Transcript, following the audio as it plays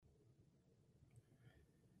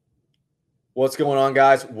What's going on,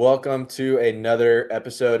 guys? Welcome to another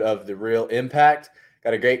episode of The Real Impact.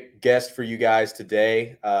 Got a great guest for you guys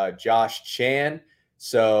today, Josh Chan.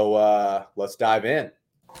 So let's dive in.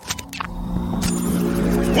 1,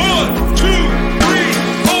 2, 3,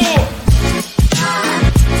 4.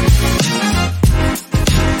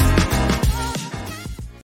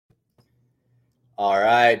 All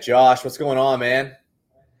right, Josh, what's going on, man?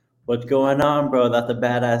 What's going on, bro? That's a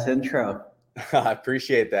badass intro. I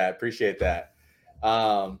appreciate that.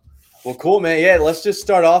 Well, cool, man. Yeah, let's just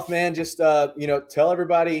start off, man. Just tell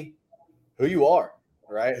everybody who you are,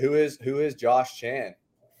 right? Who is Josh Chan?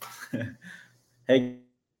 Hey,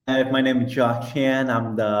 guys, my name is Josh Chan.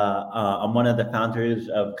 I'm one of the founders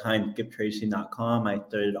of KindGiftTracing.com. I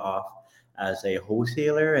started off as a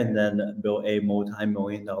wholesaler and then built a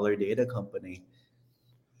multi-million-dollar data company.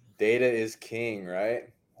 Data is king, right?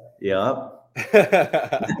 Yep.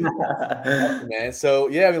 Man. So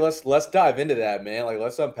yeah, I mean, let's dive into that, man. Like,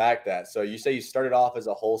 let's unpack that. So you say you started off as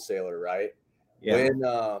a wholesaler, right? Yeah.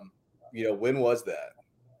 When was that?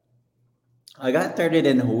 I got started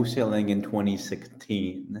in wholesaling in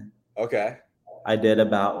 2016. Okay. I did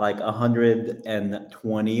about like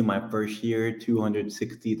 120 my first year,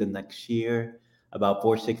 260 the next year, about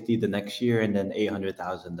 460 the next year, and then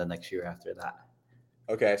 800,000 the next year after that.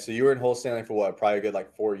 Okay. So you were in wholesaling for what? Probably a good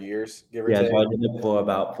like 4 years, give or Yeah, take. so I did it for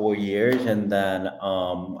about 4 years, and then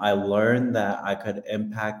I learned that I could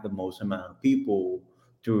impact the most amount of people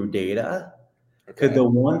through data. Because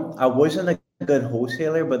Okay. I wasn't a good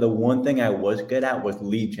wholesaler, but the one thing I was good at was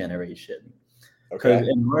lead generation. Because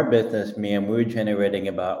Okay. in our business, man, we were generating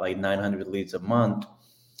about like 900 leads a month,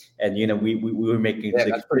 and we were making Yeah,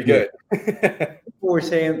 six that's pretty figures. good. People were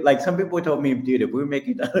saying, like, some people told me, dude, if we were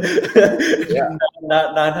making Yeah.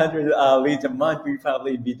 not 900 leads a month, we'd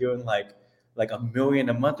probably be doing like a million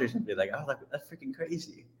a month or something. Like, I was like, that's freaking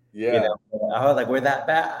crazy. Yeah. I was like, we're that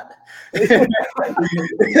bad. It's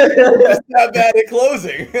not bad at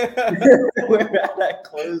closing. We're bad at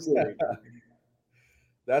closing.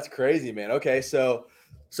 That's crazy, man. Okay, so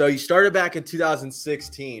you started back in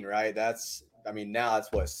 2016, right? Now that's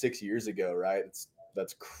what, 6 years ago, right?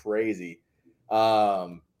 That's crazy.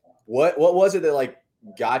 What was it that like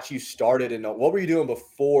got you started, and what were you doing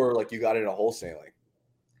before like you got into wholesaling?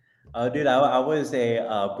 Dude, I was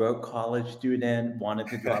a broke college student, wanted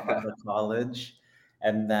to drop out of college.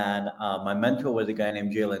 And then my mentor was a guy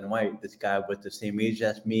named Jalen White. This guy was the same age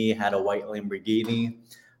as me, had a white Lamborghini.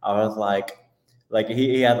 I was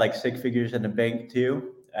he had like six figures in the bank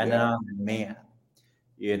too. And then Yeah. I was like, man,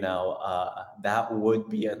 that would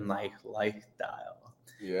be a nice lifestyle.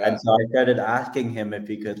 Yeah. And so I started asking him if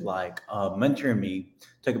he could mentor me.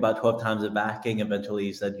 Took about 12 times of asking. Eventually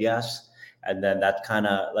he said yes. And then that's kind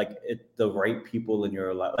of like the right people in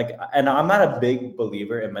your life. And I'm not a big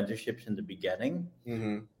believer in mentorships in the beginning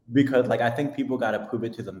Mm-hmm. because I think people got to prove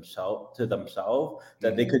it to themselves that they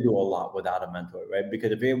Mm-hmm. could do a lot without a mentor, right?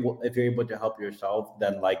 Because if you're able to help yourself,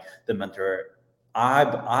 then like the mentor,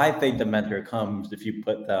 I think the mentor comes if you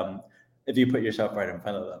put yourself right in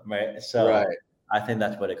front of them, right? So Right. I think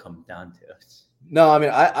that's what it comes down to. No, I mean,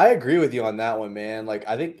 I agree with you on that one, man. Like,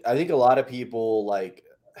 I think a lot of people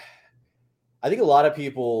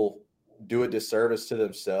do a disservice to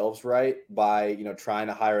themselves, right? By, trying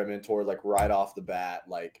to hire a mentor like right off the bat,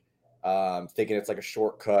 like thinking it's like a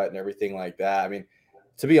shortcut and everything like that. I mean,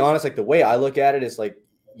 to be honest, like the way I look at it is like,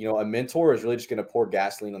 a mentor is really just going to pour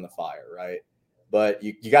gasoline on the fire, right? But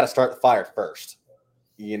you got to start the fire first,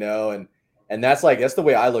 and that's the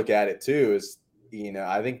way I look at it too, is,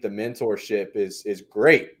 I think the mentorship is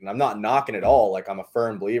great. And I'm not knocking it all. Like, I'm a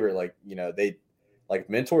firm believer, like, like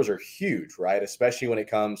mentors are huge, right? Especially when it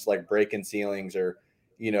comes to like breaking ceilings or,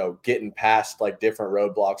 getting past like different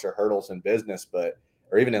roadblocks or hurdles in business,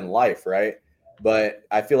 or even in life, right? But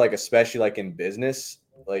I feel like, especially like in business,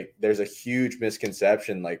 like there's a huge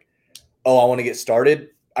misconception, like, oh, I want to get started,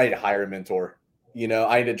 I need to hire a mentor.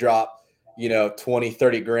 I need to drop, 20,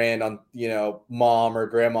 30 grand on, mom or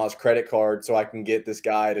grandma's credit card so I can get this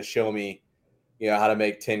guy to show me, how to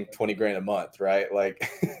make 10, 20 grand a month, right? Like,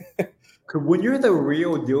 'Cause when you're the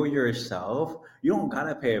real deal yourself, you don't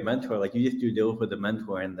gotta pay a mentor. Like you just do deals with the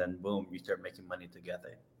mentor, and then boom, you start making money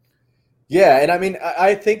together. yeah. And I mean,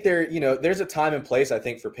 I think there's a time and place, I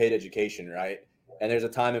think, for paid education, right? And there's a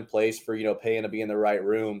time and place for, paying to be in the right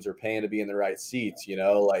rooms or paying to be in the right seats,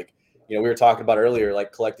 like, we were talking about earlier,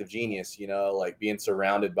 like Collective Genius, like being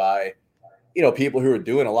surrounded by, people who are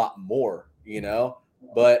doing a lot more,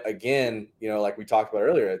 but again, like we talked about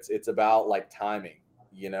earlier, it's about like timing,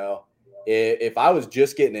 you know, if I was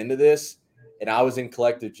just getting into this and I was in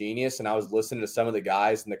Collective Genius and I was listening to some of the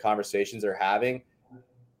guys and the conversations they're having,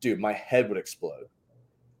 dude, my head would explode.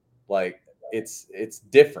 Like it's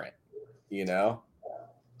different, you know?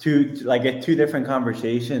 Like get two different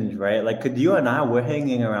conversations, right? Like, could you and I, we're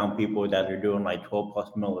hanging around people that are doing like 12 plus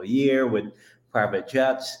mil a year with private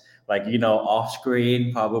jets, like, you know, off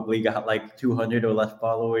screen, probably got like 200 or less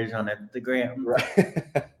followers on Instagram.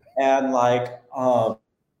 Right. And like,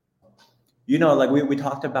 you know, like we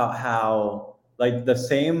talked about how like the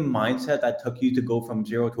same mindset that took you to go from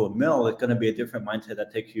 0 to a mil is going to be a different mindset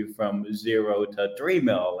that takes you from 0 to 3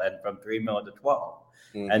 mil and from 3 mil to 12.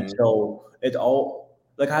 Mm-hmm. And so it's all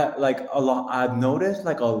I've noticed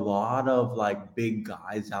like a lot of like big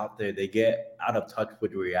guys out there, they get out of touch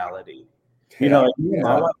with reality. You know,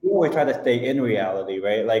 like, we always try to stay in reality,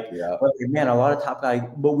 right? Like, but, man, a lot of top guys,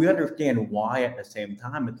 but we understand why at the same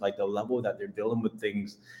time. It's like the level that they're dealing with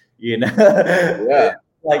things, you know. Yeah.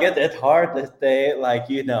 Like it's hard to stay like,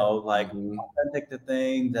 you know, like authentic to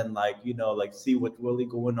things and like, you know, like see what's really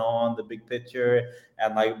going on, the big picture,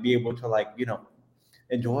 and like be able to like, you know,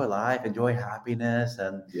 enjoy life, enjoy happiness,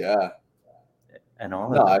 and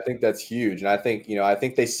all of that. I think that's huge. And I think, you know, I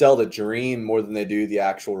think they sell the dream more than they do the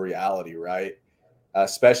actual reality, right?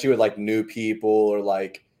 Especially with like new people or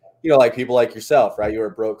like, you know, like people like yourself, right? You were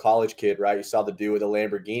a broke college kid, right? You saw the dude with a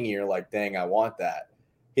Lamborghini, you're like, dang, I want that.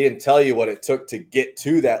 He didn't tell you what it took to get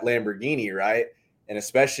to that Lamborghini, right? And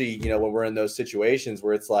especially, you know, when we're in those situations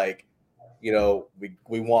where it's like, you know,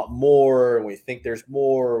 we want more and we think there's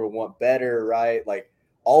more, we want better, right? Like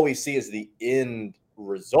all we see is the end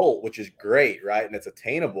result, which is great, right? And it's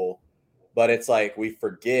attainable, but it's like we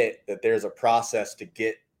forget that there's a process to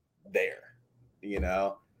get there, you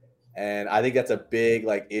know? And I think that's a big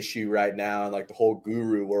like issue right now in like the whole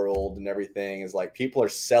guru world and everything is like people are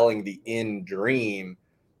selling the end dream.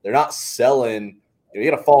 They're not selling, you know, you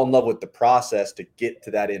got to fall in love with the process to get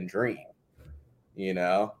to that end dream, you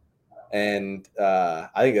know? And I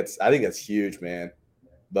think that's huge, man.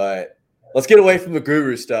 But let's get away from the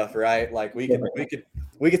guru stuff, right? Like we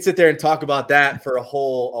could sit there and talk about that for a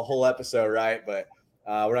whole episode, right? But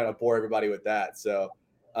we're not gonna bore everybody with that. So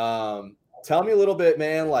tell me a little bit,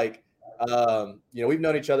 man. Like you know, we've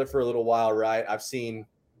known each other for a little while, right? I've seen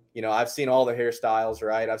all the hairstyles,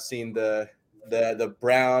 right? I've seen the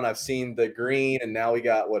brown, I've seen the green, and now we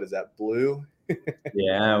got, what is that, blue?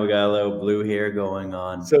 Yeah, we got a little blue hair going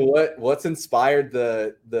on. So what's inspired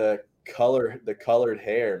the colored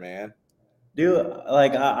hair, man? Dude,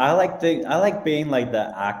 like I like being like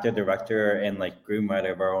the actor, director, and like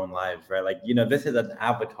screenwriter of our own lives, right? Like, you know, this is an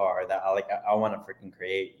avatar that I want to freaking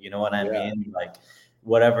create. You know what I mean? Like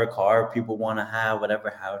whatever car people want to have, whatever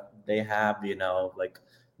house they have, you know, like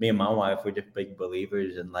me and my wife, we're just big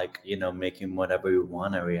believers in like, you know, making whatever we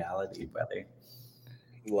want a reality, brother.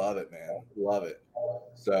 Love it, man. Love it.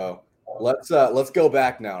 So let's go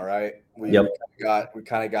back now, right? We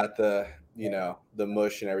kind of got the, you know, the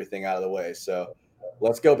mush and everything out of the way. So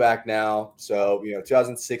let's go back now. So, you know,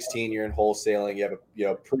 2016, you're in wholesaling. You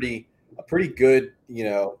have a pretty good, you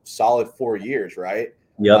know, solid 4 years, right?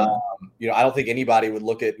 Yep. You know, I don't think anybody would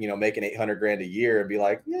look at, you know, making 800 grand a year and be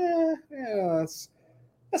like, yeah,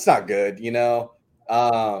 that's not good, you know?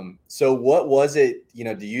 So what was it, you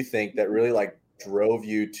know, do you think that really like drove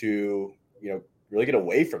you to, you know, really get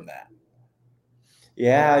away from that?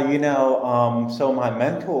 Yeah, you know, so my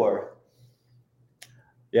mentor.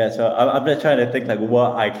 Yeah, so I'm just trying to think like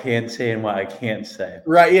what I can say and what I can't say.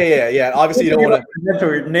 Right. Yeah. Obviously, you don't want to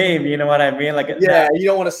mentor name. You know what I mean? Like, yeah, you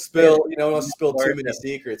don't want to spill. You don't want to spill too many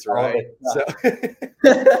secrets, right? So,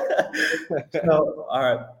 so all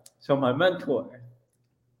right. So my mentor.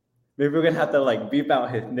 Maybe we're gonna have to like beep out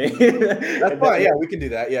his name. That's fine. Yeah, we can do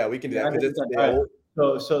that. Yeah, we can do that.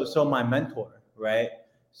 So my mentor, right?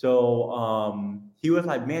 So he was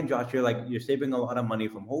like, man, Josh, you're saving a lot of money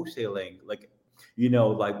from wholesaling. Like, you know,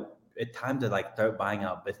 like it's time to like start buying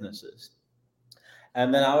out businesses.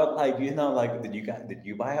 And then I was like, you know, like, did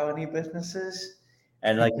you buy out any businesses?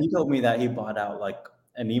 And like he told me that he bought out like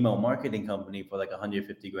an email marketing company for like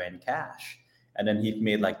 150 grand cash. And then he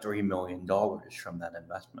made like $3 million from that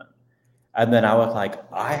investment. And then I was like,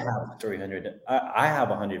 I have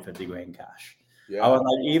 150 grand cash. Yeah. I was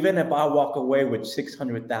like, even if I walk away with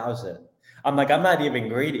 600,000, I'm like, I'm not even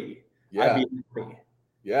greedy. Yeah. I'd be happy.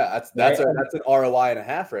 Yeah, that's an ROI and a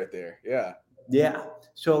half right there. Yeah. Yeah.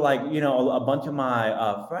 So like, you know, a bunch of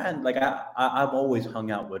my friends, like I've always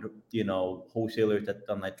hung out with, you know, wholesalers that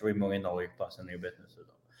done like $3 million plus in their businesses.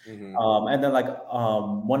 Mm-hmm. And then like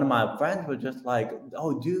one of my friends was just like,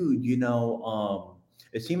 oh, dude, you know,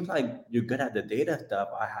 it seems like you're good at the data stuff.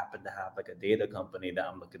 I happen to have like a data company that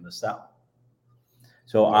I'm looking to sell.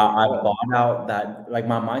 So I bought out that, like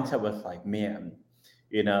my mindset was like, man,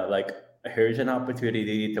 you know, like here's an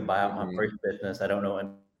opportunity to buy out my Mhm. first business. I don't know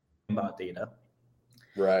anything about data,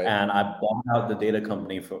 Right. and I bought out the data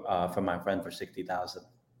company for my friend for 60,000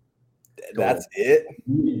 total. That's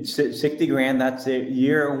it? 60 grand. That's it.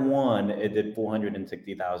 Year one, it did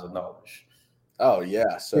 $460,000. Oh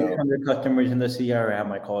yeah. So 600 customers in the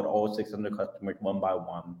CRM. I called all 600 customers one by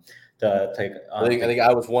one to take. I think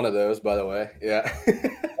I was one of those, by the way. Yeah.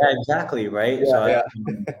 Yeah, exactly, right? Yeah, So yeah.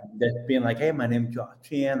 just being like, hey, my name's Josh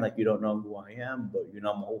Chan, like you don't know who I am, but I'm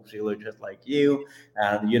a wholesaler just like you.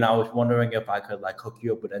 And I was wondering if I could like hook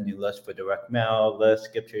you up with any list for direct mail, list,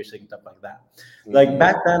 skip tracing, stuff like that. Like Mhm.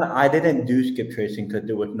 back then I didn't do skip tracing because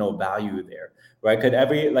there was no value there. Right. Because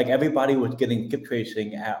everybody was getting skip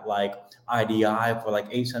tracing at like IDI for like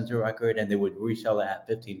 8 cents a record and they would resell it at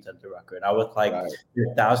 15 cents a record. I was like, Right. there's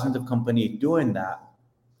thousands of companies doing that.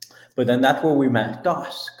 But then that's where we met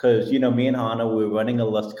Doss, because me and Hana, we were running a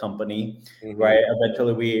list company, Mhm. right?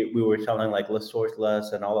 Eventually, we were selling like list source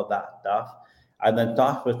lists and all of that stuff. And then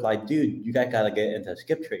Doss was like, "Dude, you guys gotta get into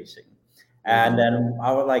skip tracing." And Mhm. then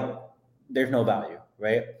I was like, "There's no value,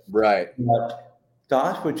 right?" Right. But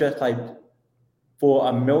Doss was just like, for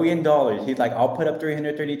 $1 million, he's like, I'll put up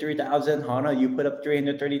 333,000. Hana, you put up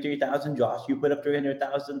 333,000. Josh, you put up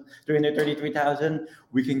 300,000, 333,000.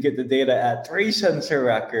 We can get the data at 3 cents a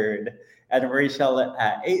record and resell it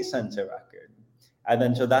at 8 cents a record. And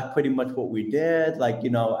then so that's pretty much what we did.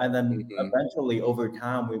 And then Mhm. eventually over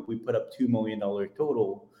time we put up $2 million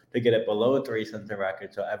total to get it below 3 cents a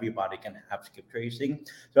record so everybody can have skip tracing.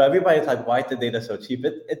 So everybody's like, why is the data so cheap?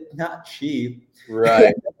 It's not cheap.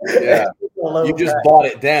 Right. Yeah. It's a You low just price. bought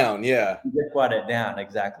it down. Yeah. You just brought it down.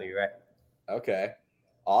 Exactly right. Okay.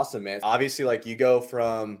 Awesome, man. Obviously, like you go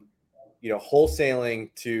from,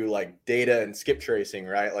 wholesaling to like data and skip tracing,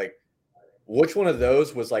 right? Like which one of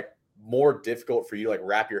those was like more difficult for you to like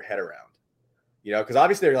wrap your head around? Because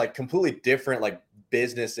obviously they're like completely different like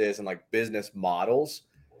businesses and like business models.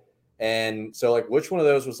 And so like which one of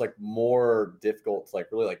those was like more difficult to like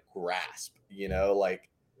really like grasp, like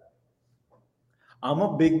I'm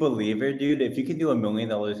a big believer, dude. If you can do $1 million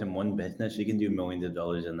in one business, you can do millions of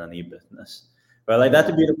dollars in any business. But like that's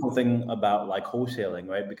a beautiful thing about like wholesaling,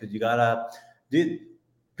 right? Because you gotta, dude.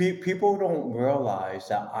 People don't realize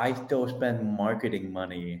that I still spend marketing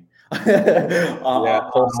money. yeah,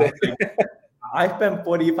 wholesale. Like, I spend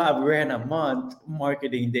 45 grand a month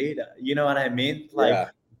marketing data. You know what I mean? Like, Yeah.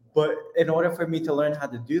 but in order for me to learn how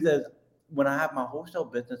to do this, when I have my wholesale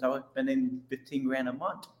business, I was spending 15 grand a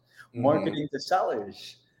month Hmm. marketing to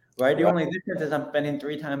sellers. Right? The Right. only difference is I'm spending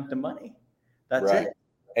 3 times the money. That's Right. it.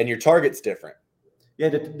 And your target's different. Yeah,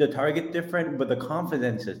 the target different, but the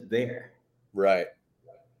confidence is there. Right.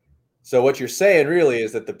 So what you're saying really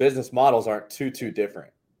is that the business models aren't too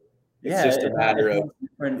different. It's Yeah, just a matter it's of, not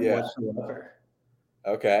different yeah. whatsoever.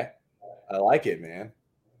 Okay. I like it, man.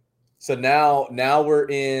 So now we're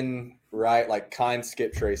in, right, like kind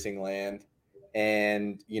skip tracing land,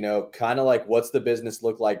 and kind of like what's the business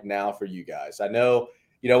look like now for you guys? I know,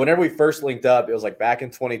 whenever we first linked up, it was like back in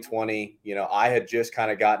 2020. I had just kind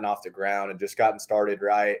of gotten off the ground and just gotten started,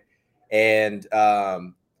 right? And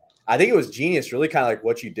I think it was genius, really kind of like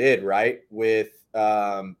what you did, right, with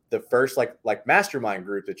the first like mastermind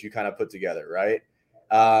group that you kind of put together, right?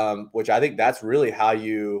 Which I think that's really how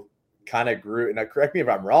you kind of grew. And correct me if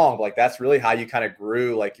I'm wrong, but like that's really how you kind of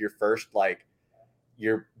grew like your first like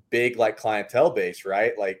your big like clientele base,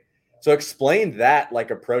 right? Like, so explain that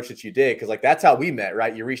like approach that you did, because like that's how we met,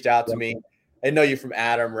 right? You reached out to me. I know you from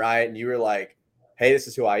Adam, right? And you were like, "Hey, this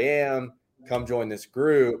is who I am. Come join this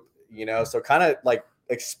group." So kind of like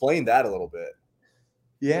explain that a little bit.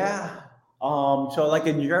 Yeah. So like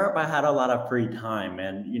in Europe, I had a lot of free time,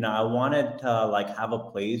 and I wanted to like have a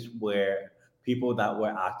place where people that were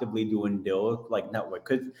actively doing deals like network,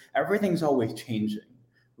 because everything's always changing,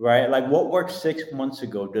 right? Like what worked 6 months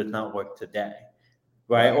ago does not work today,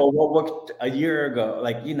 right? Right. Or what worked a year ago,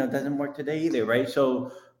 like doesn't work today either, right?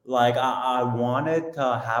 So like I wanted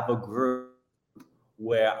to have a group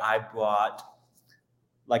where I brought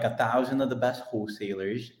like 1,000 of the best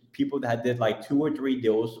wholesalers, people that did like 2 or 3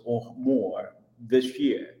 deals or more this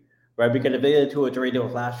year, right? Because if they did 2 or 3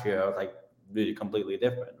 deals last year, I was like really completely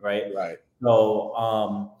different, right? Right.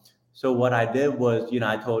 So what I did was,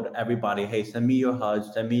 I told everybody, hey, send me your HUD,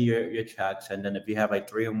 send me your checks, and then if you have like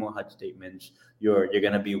 3 or more HUD statements, you're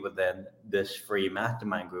gonna be within this free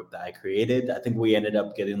mastermind group that I created. I think we ended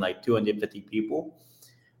up getting like 250 people,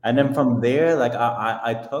 and then from there, like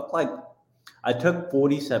I took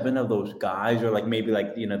 47 of those guys, or like maybe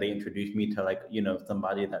like, they introduced me to like,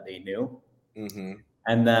 somebody that they knew. Mm-hmm.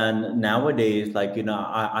 And then nowadays, like,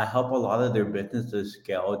 I help a lot of their businesses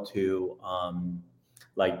scale to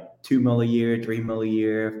like 2 mil a year, 3 mil a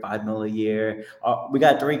year, 5 mil a year. We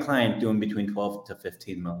got 3 clients doing between 12 to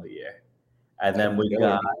 15 mil a year. And then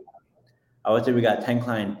I would say we got 10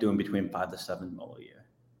 clients doing between 5 to 7 mil a year.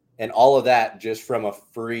 And all of that just from a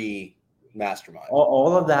free mastermind.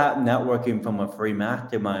 All of that networking from a free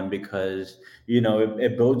mastermind, because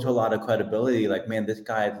it builds a lot of credibility. Like, man, this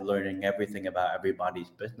guy is learning everything about everybody's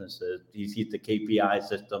businesses. He sees the KPI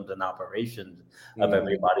systems and operations of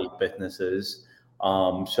everybody's businesses.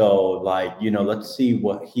 So like, let's see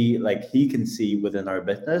what he can see within our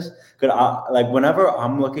business. Because whenever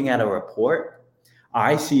I'm looking at a report,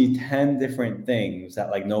 I see 10 different things that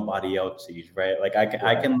like nobody else sees, right? Like I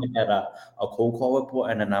can look at a cold call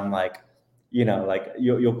report, and then I'm like, like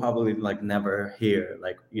you'll probably like never hear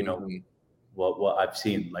like, what I've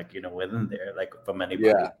seen, like, within there, like from anybody.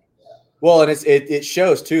 Yeah. Well, and it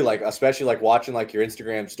shows too, like, especially like watching like your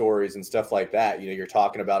Instagram stories and stuff like that, you're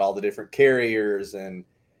talking about all the different carriers and,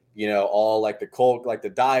 all like the cold, like the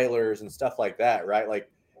dialers and stuff like that. Right. Like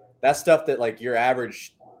that's stuff that like your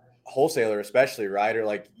average wholesaler, especially, right, or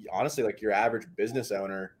like honestly like your average business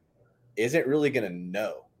owner isn't really going to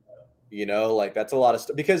know, like that's a lot of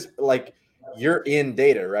stuff, because like you're in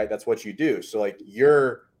data, right? That's what you do. So like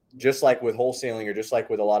you're just like with wholesaling, or just like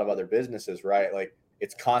with a lot of other businesses, right? Like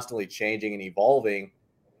it's constantly changing and evolving.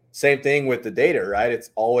 Same thing with the data, right?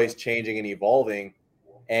 It's always changing and evolving.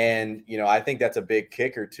 And I think that's a big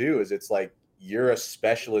kicker too, is it's like you're a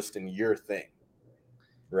specialist in your thing.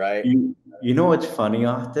 Right. You know what's funny,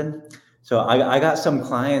 Austin? So I got some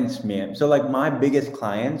clients, man. So like my biggest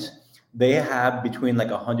clients, they have between like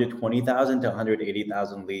 120,000 to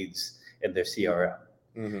 180,000 leads in their CRM.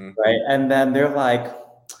 Right. And then they're like,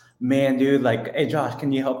 man, dude, like, hey, Josh,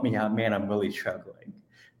 can you help me out? Man, I'm really struggling.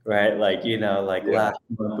 Right. Like, last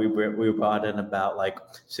month we brought in about like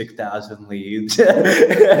 6,000 leads.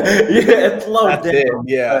 It slowed down.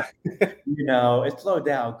 Yeah. It slowed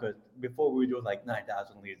down because before we were doing like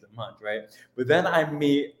 9,000 leads a month, right? But then I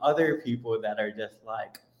meet other people that are just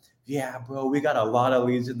like, yeah, bro, we got a lot of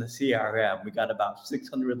leads in the CRM. We got about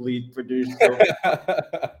 600 leads produced,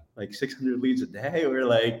 like 600 leads a day. We're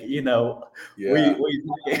like, Did you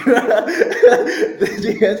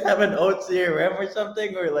guys have an old CRM or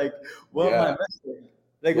something? Or like, what am I missing?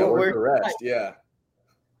 Like, where's the rest? Yeah.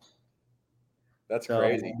 That's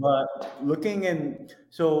crazy. But looking in,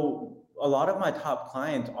 so a lot of my top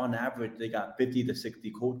clients, on average, they got 50 to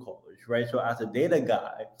 60 cold callers, right? So as a data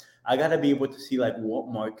guy, I got to be able to see like what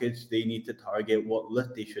markets they need to target, what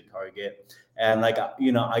list they should target. And like,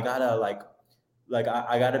 I gotta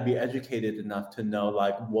I gotta be educated enough to know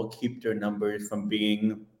like what keep their numbers from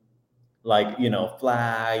being like,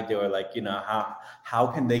 flagged, or like, how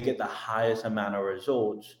can they get the highest amount of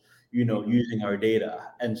results, using our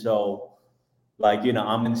data. And so, like,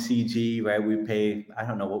 I'm in CG, right? We pay, I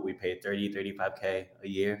don't know what we pay, 30, 35K a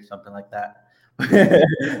year, something like that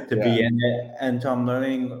to be in it. And so I'm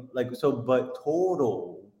learning but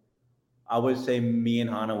total, I would say me and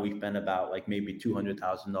Hannah, we spend about like maybe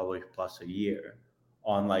 $200,000 plus a year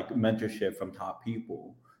on like mentorship from top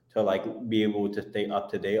people to like be able to stay up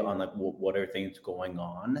to date on like what are things going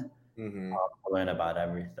on, learn about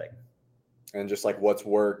everything. And just like what's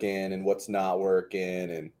working and what's not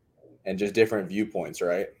working, and just different viewpoints,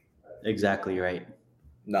 right? Exactly right.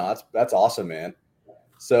 No, that's awesome, man.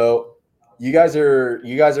 So you guys are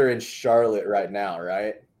in Charlotte right now,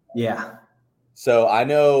 right? Yeah. So I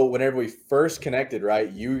know whenever we first connected, right,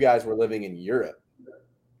 you guys were living in Europe,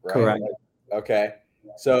 right? Correct. Okay.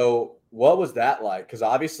 So what was that like? Because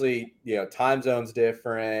obviously, time zone's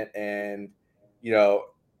different, and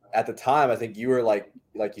at the time, I think you were like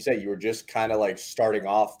you said, you were just kind of like starting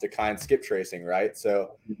off the kind skip tracing, right?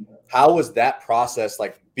 So how was that process,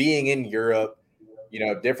 like being in Europe,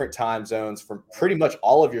 different time zones from pretty much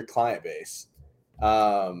all of your client base?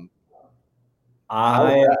 I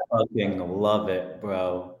fucking love it,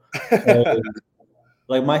 bro.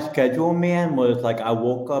 Like my schedule, man, was like I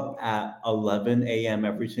woke up at 11 a.m.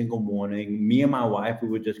 every single morning. Me and my wife, we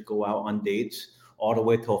would just go out on dates all the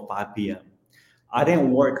way till 5 p.m. I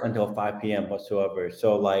didn't work until 5 p.m. whatsoever.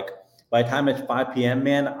 So like by the time it's 5 p.m.,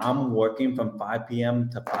 man, I'm working from 5 p.m.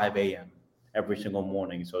 to 5 a.m. every single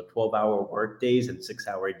morning. So 12-hour work days and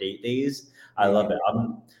 6-hour date days. I love it.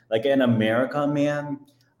 I'm like in America, man,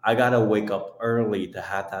 I got to wake up early to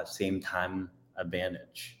have that same time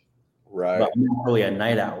advantage. Right. But I'm not really a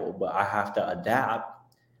night owl, but I have to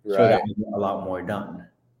adapt so that I get a lot more done.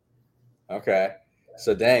 Okay.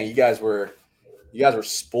 So dang, you guys were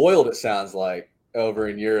spoiled, it sounds like, over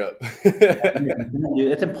in Europe.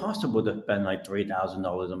 It's impossible to spend like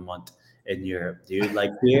 $3,000 a month in Europe, dude.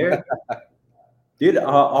 Like here, dude,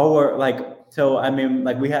 our like So I mean,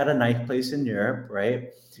 like we had a nice place in Europe,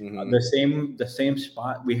 right? Mhm. The same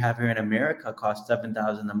spot we have here in America costs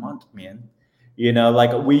 7,000 a month, man. You know,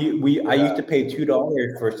 like I used to pay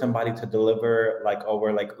 $2 for somebody to deliver like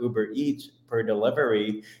over like Uber Eats per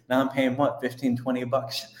delivery. Now I'm paying what, 15,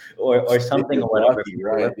 $20 or If something you're or whatever lucky, for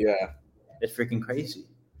right? delivery. Yeah. It's freaking crazy.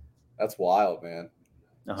 That's wild, man.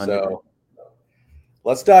 100%. So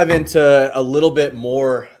let's dive into a little bit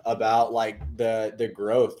more about like the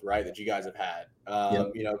growth, right, that you guys have had.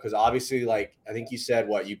 Yep. You know, because obviously, like I think you said,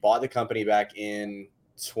 what you bought the company back in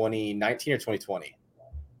 2019 or 2020?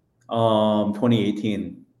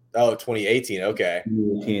 2018. Oh, 2018. Okay.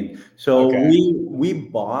 2018. So Okay. we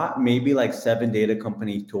bought maybe like 7 data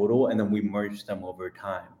companies total, and then we merged them over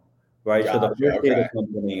time, right? So Gotcha. Okay.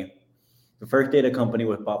 the first data company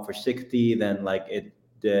was bought for 60, then like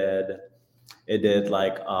did it did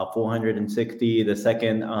like 460. The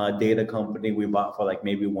second data company we bought for like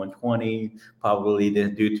maybe 120, probably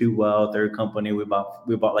didn't do too well. Third company we bought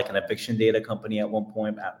like an eviction data company at one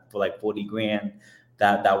point for like 40 grand.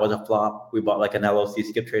 That was a flop. We bought like an LLC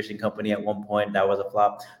skip tracing company at one point. That was a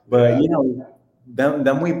flop. But Yeah. you know,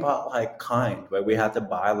 then we bought like Kind, right? We had to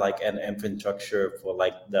buy like an infrastructure for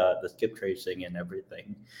like the skip tracing and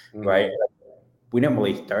everything, right? Mhm. We didn't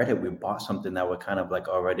really start it. We bought something that was kind of like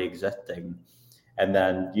already existing. And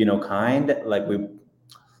then, you know, Kind, like we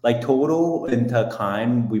like total into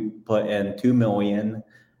Kind, we put in 2 million,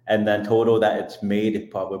 and then total that it's made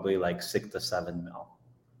probably like 6 to 7 mil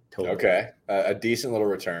total. Okay. A decent little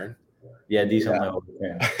return. Yeah, decent Yeah. level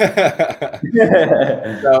return.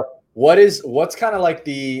 So what's kind of like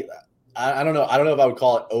the I don't know. I don't know if I would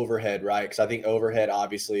call it overhead, right? Because I think overhead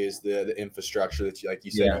obviously is the infrastructure that you, like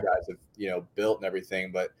you said, you Yeah, guys have, you know, built and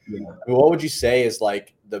everything. But yeah. I mean, what would you say is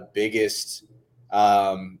like the biggest,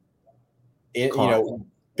 um, you Cost. know,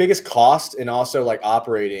 biggest cost and also like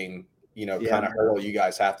operating, you know, Yeah. kind of hurdle you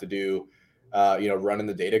guys have to do, you know, running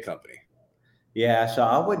the data company? Yeah, so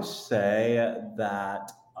I would say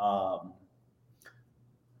that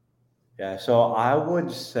yeah, so I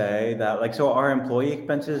would say that like so our employee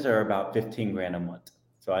expenses are about 15 grand a month.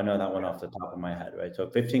 So I know that one off the top of my head, right? So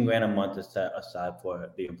 15 grand a month is set aside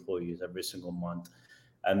for the employees every single month.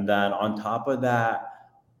 And then on top of that,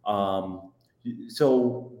 um,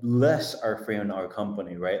 so lists are free in our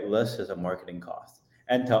company, right? List is a marketing cost.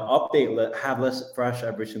 And to have lists fresh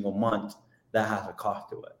every single month, that has a cost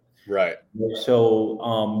to it. Right.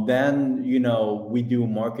 So then you know we do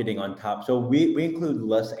marketing on top. So we include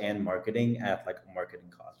lists and marketing at like a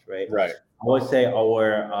marketing cost, right? Right. I would say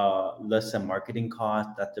our lists and marketing cost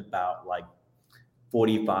that's about like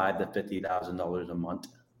 45 to 50 thousand dollars a month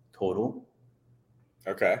total.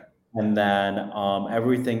 Okay. And then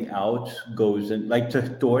everything else goes in like to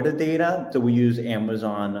store the data. So we use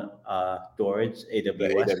Amazon storage, The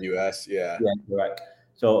AWS. AWS. Yeah. Yeah, correct.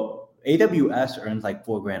 So AWS earns like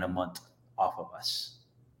 4 grand a month off of us.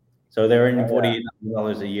 So they're earning Oh, yeah.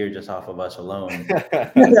 $48 a year just off of us alone. So,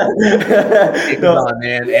 Amazon,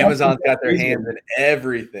 man. yeah, Amazon's got their crazy. hands in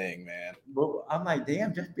everything, man. But I'm like,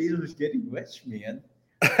 damn, Jeff Bezos is getting rich, man.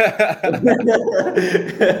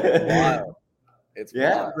 Wild. It's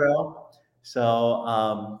Yeah, wild. bro. So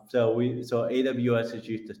AWS is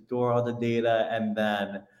used to store all the data, and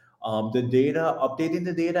then the data, updating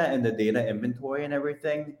the data and the data inventory and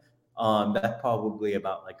everything. That's probably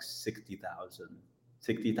about like 60,000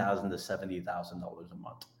 to $70,000 a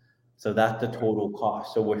month. So that's the total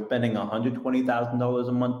cost. So we're spending $120,000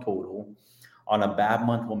 a month total. On a bad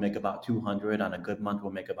month, we'll make about 200. On a good month,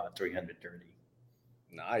 we'll make about 330.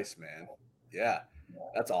 Nice, man. Yeah.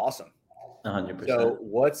 That's awesome. 100%. So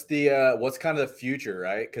what's kind of the future,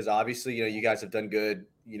 right? Because obviously, you know, you guys have done good,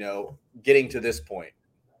 you know, getting to this point,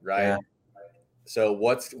 right? Yeah. So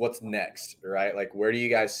what's next, right? Like where do you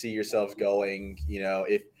guys see yourselves going? You know,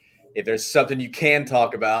 if there's something you can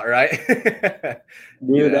talk about, right?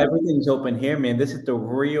 You Dude, know? everything's open here, man. This is the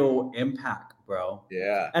real impact, bro.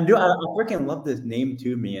 Yeah. And dude, I freaking love this name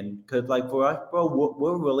too, man. Because like for us, bro,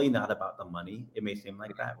 we're really not about the money. It may seem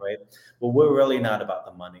like that, right? But we're really not about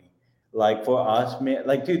the money. Like for us, man,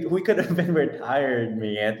 like dude, we could have been retired,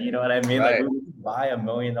 man. You know what I mean? Like Right. we could buy $1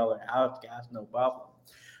 million house, gas, no problem,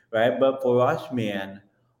 right? But for us, man,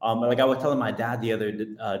 like I was telling my dad the other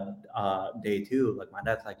day too. Like my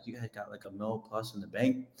dad's like, "You guys got like $1 million plus in the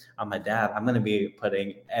bank." I'm my dad. I'm gonna be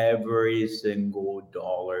putting every single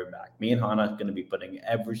dollar back. Me and Hannah's gonna be putting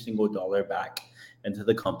every single dollar back into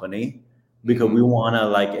the company because we want to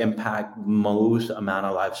like impact most amount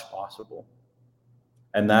of lives possible.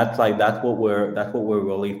 And that's what we're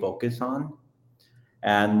really focused on.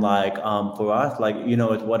 And like for us, like you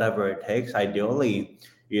know, it's whatever it takes. Ideally,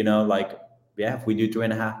 you know, like yeah, if we do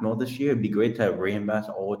 3.5 mil this year, it'd be great to reinvest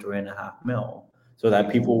all 3.5 mil so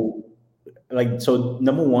that people like, so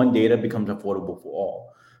number one, data becomes affordable for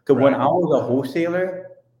all. Because when I was a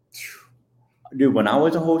wholesaler, dude, when I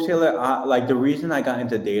was a wholesaler, like the reason I got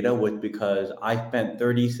into data was because I spent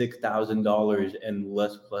 $36,000 in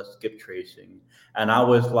list plus skip tracing, and I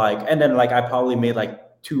was like, and then like I probably made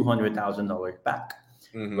like $200,000 back,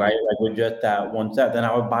 right? Like with just that one set. Then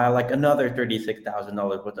I would buy like another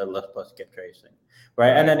 $36,000 with a list plus skip tracing,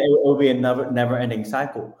 right? And then it would be a never ending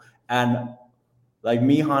cycle. And like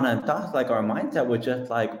me, Hana, and Thoughts, like our mindset was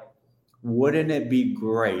just like, wouldn't it be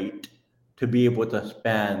great to be able to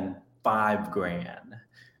spend $5,000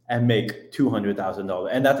 and make $200,000?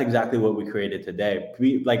 And that's exactly what we created today.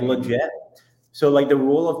 We like legit. So like the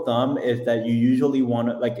rule of thumb is that you usually want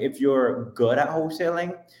to, like, if you're good at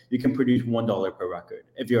wholesaling, you can produce $1 per record.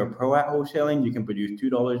 If you're a pro at wholesaling, you can produce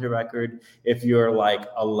 $2 a record. If you're like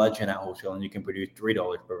a legend at wholesaling, you can produce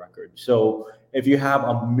 $3 per record. So if you have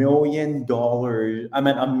 $1 million,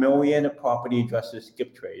 a million property addresses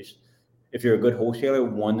skip trace, if you're a good wholesaler,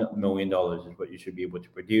 $1 million is what you should be able to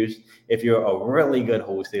produce. If you're a really good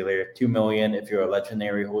wholesaler, 2 million. If you're a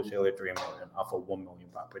legendary wholesaler, 3 million off of 1 million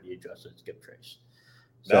property addresses skip trace.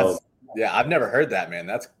 So yeah, I've never heard that, man.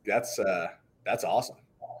 That's awesome.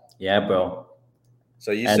 Yeah, bro.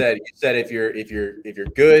 So you said if you're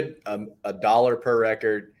good, $1 per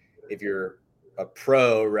record. If you're a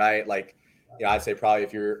pro, right? Like, I'd say probably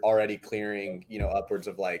if you're already clearing, upwards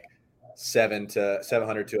of like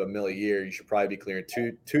 700 to $1 million a year, you should probably be clearing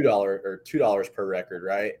 $2 per record,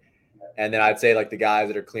 right? And then I'd say like the guys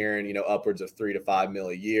that are clearing, upwards of $3 to $5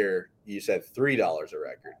 million a year, you said $3 a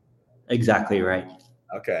record. Exactly right.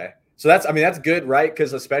 Okay, so that's good, right?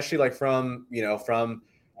 Because especially like from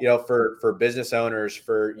for business owners,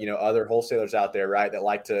 for other wholesalers out there, right, that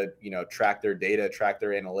like to track their data, track their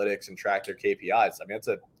analytics, and track their KPIs. I mean,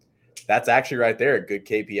 that's actually right there a good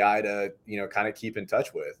KPI to kind of keep in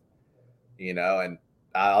touch with. And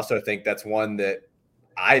I also think that's one that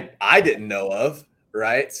I didn't know of,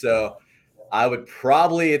 right? So it's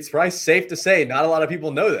probably safe to say not a lot of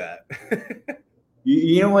people know that.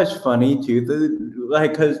 You know what's funny too?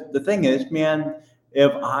 Like, because the thing is, man,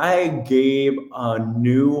 if I gave a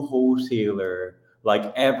new wholesaler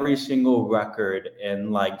like every single record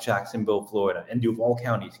in like Jacksonville, Florida, and Duval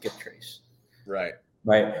County skip trace, right,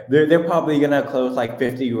 they're probably gonna close like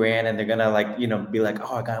 50 grand, and they're gonna like be like,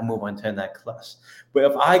 oh, I gotta move on to the next class. But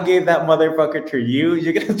if I gave that motherfucker to you,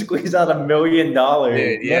 you're gonna squeeze out $1 million.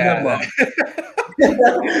 Dude, yeah.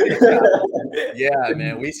 Yeah,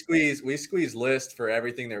 man. We squeeze lists for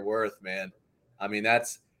everything they're worth, man. I mean,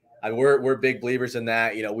 we're big believers in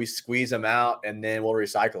that. We squeeze them out and then we'll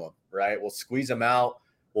recycle them, right? We'll squeeze them out,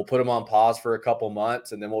 we'll put them on pause for a couple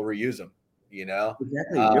months, and then we'll reuse them.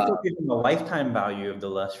 Exactly. You're forgetting the lifetime value of the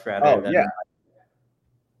list rather than.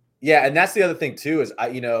 Yeah, and that's the other thing too is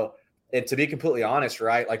and to be completely honest,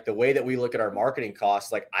 right, like the way that we look at our marketing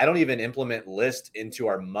costs, like I don't even implement list into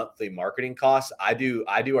our monthly marketing costs. I do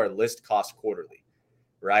our list cost quarterly,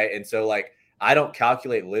 right? And so like I don't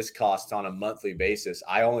calculate list costs on a monthly basis.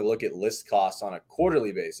 I only look at list costs on a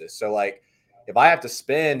quarterly basis. So like if I have to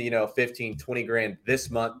spend 15, 20 grand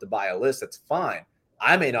this month to buy a list, that's fine.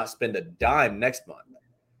 I may not spend a dime next month,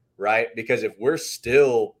 right? Because if we're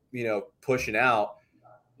still pushing out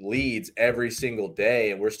leads every single day,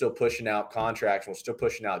 and we're still pushing out contracts, we're still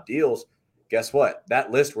pushing out deals, guess what? That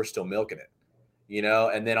list, we're still milking it,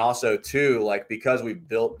 and then also too, like, because we've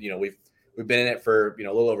built, we've been in it for, a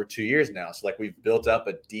little over 2 years now. So like we've built up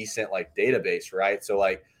a decent like database, right? So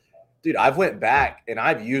like, dude, I've went back and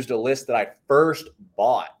I've used a list that I first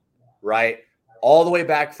bought, right? All the way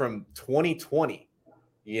back from 2020,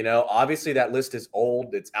 obviously that list is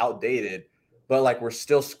old, it's outdated, but like we're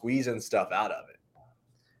still squeezing stuff out of it.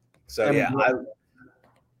 So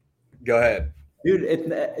go ahead. Dude,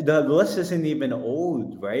 the list isn't even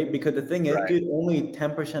old, right? Because the thing is, dude, only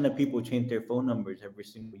 10% of people change their phone numbers every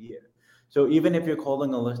single year. So even if you're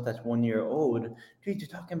calling a list that's 1 year old, dude, you're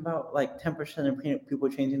talking about like 10% of people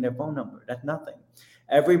changing their phone number. That's nothing.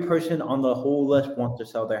 Every person on the whole list wants to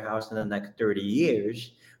sell their house in the next 30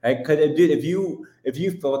 years, right? Because dude, if you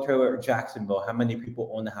filter Jacksonville, how many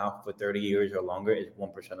people own the house for 30 years or longer is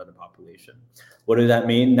 1% of the population. What does that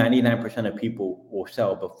mean? 99% of people will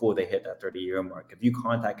sell before they hit that 30-year mark. If you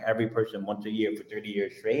contact every person once a year for 30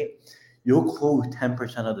 years straight, you'll close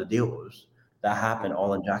 10% of the deals that happen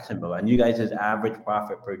all in Jacksonville. And you guys' average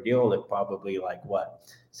profit per deal is probably like what,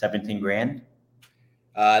 17 grand?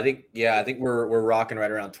 I think we're rocking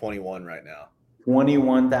right around 21 right now.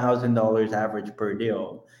 $21,000 average per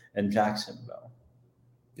deal in Jacksonville.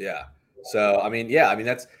 Yeah. So,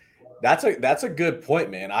 that's That's a good point,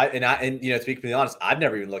 man. And you know, to be completely honest, I've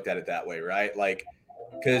never even looked at it that way, right? Like,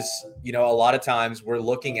 because you know, a lot of times we're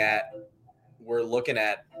looking at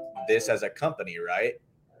this as a company, right?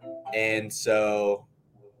 And so,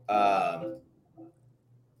 um,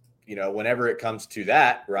 you know, whenever it comes to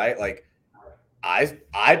that, right? Like,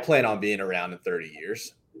 I plan on being around in 30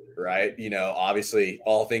 years, right? You know, obviously,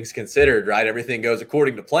 all things considered, right? Everything goes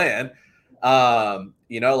according to plan.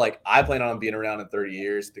 You know, like I plan on being around in 30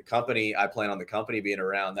 years. I plan on the company being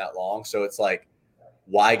around that long. So it's like,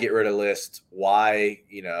 why get rid of list? Why,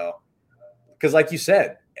 you know, because like you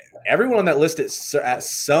said, everyone on that list at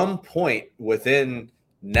some point within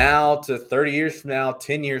now to 30 years from now,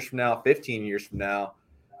 10 years from now, 15 years from now,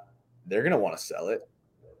 they're going to want to sell it,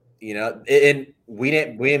 you know, and we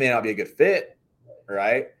may not be a good fit,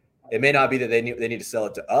 right? It may not be that they need to sell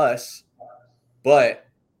it to us, but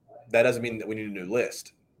that doesn't mean that we need a new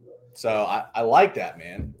list. So I like that,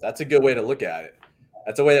 man. That's a good way to look at it.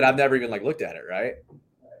 That's a way that I've never even like looked at it, right?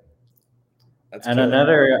 That's and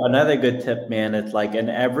killer. Another good tip, man, it's like in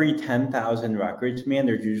every 10,000 records, man,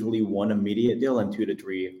 there's usually one immediate deal and 2 to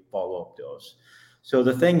 3 follow-up deals. So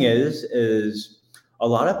the thing is a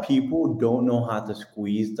lot of people don't know how to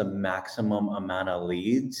squeeze the maximum amount of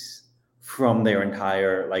leads from their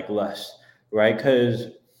entire like list, right? Because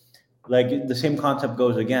like the same concept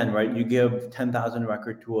goes again, right? You give 10,000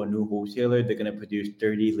 record to a new wholesaler, they're going to produce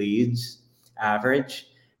 30 leads average.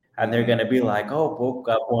 And they're going to be like, oh, book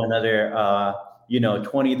up another,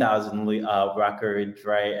 20,000 records,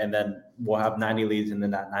 right? And then we'll have 90 leads, and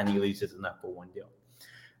then that 90 leads is enough for one deal,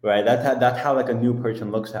 right? That's how like a new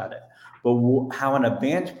person looks at it. But how an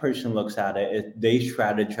advanced person looks at it is they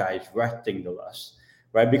strategize resting the list,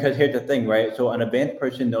 right? Because here's the thing, right? So an advanced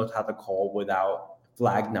person knows how to call without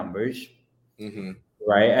flag numbers,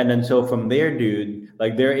 right? And then so from there, dude,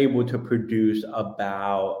 like they're able to produce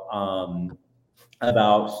about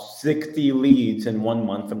 60 leads in 1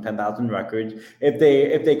 month from 10,000 records. If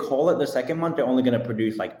they call it the second month, they're only going to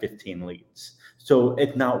produce like 15 leads. So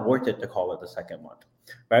it's not worth it to call it the second month,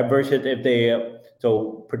 right? Versus if they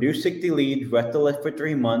produce 60 leads, rest the list for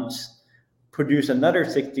 3 months, produce another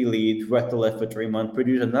 60 leads, rest the list for 3 months,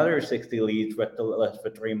 produce another 60 leads, rest the list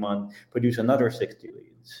for 3 months, produce another 60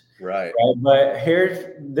 leads. Right. But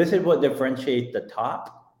this is what differentiates the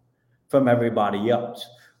top from everybody else.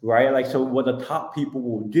 Right? Like, so what the top people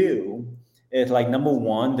will do is like, number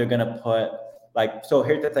one, they're going to put like, so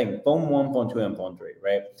here's the thing, phone 1, phone 2, and phone 3,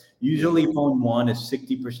 right? Usually phone 1 is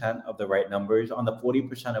 60% of the right numbers. On the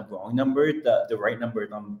 40% of wrong numbers, the right number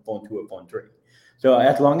is on phone 2 or phone 3. So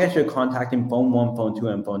as long as you're contacting phone 1, phone 2,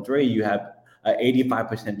 and phone 3, you have an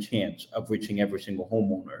 85% chance of reaching every single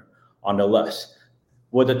homeowner on the list.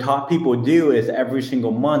 What the top people do is every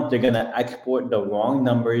single month, they're going to export the wrong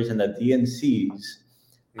numbers and the DNCs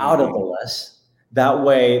out of the list. That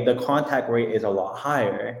way the contact rate is a lot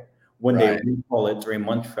higher when they recall it 3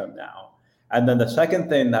 months from now. And then the second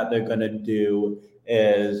thing that they're going to do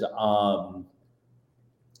is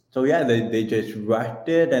they just rushed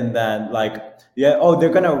it, and then they're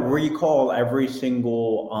going to recall every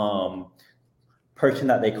single person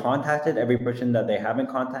that they contacted, every person that they haven't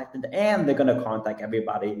contacted, and they're going to contact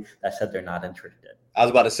everybody that said they're not interested. I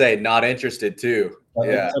was about to say not interested too.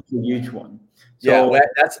 That's a huge one. So,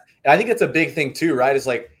 I think it's a big thing too, right? It's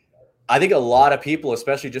like, I think a lot of people,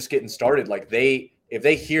 especially just getting started, like if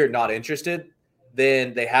they hear not interested,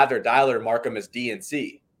 then they have their dialer mark them as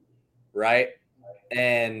DNC, right?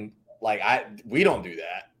 And like, we don't do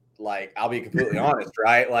that. Like, I'll be completely honest,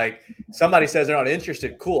 right? Like, somebody says they're not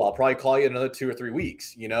interested, cool. I'll probably call you in another 2 or 3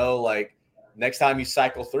 weeks, you know, like next time you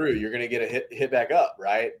cycle through, you're going to get a hit back up.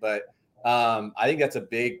 Right. But I think that's a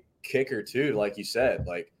big kicker too. Like you said,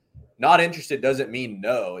 like, not interested doesn't mean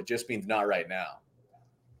no. It just means not right now.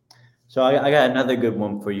 So I got another good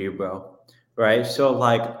one for you, bro. Right? So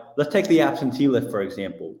like, let's take the absentee list, for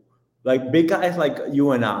example. Like big guys like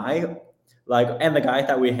you and I, like, and the guys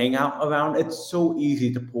that we hang out around, it's so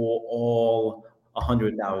easy to pull all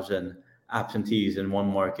 100,000 absentees in one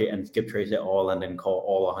market and skip trace it all and then call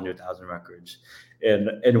all 100,000 records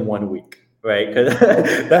in 1 week, right? Because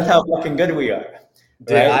that's how fucking good we are.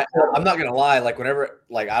 Dude, right? I'm not gonna lie. Like whenever,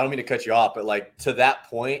 like, I don't mean to cut you off, but like to that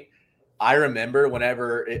point, I remember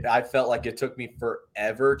whenever I felt like it took me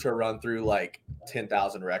forever to run through like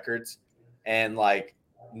 10,000 records, and like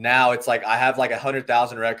now it's like I have like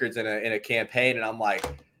 100,000 records in a campaign, and I'm like,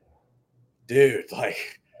 dude,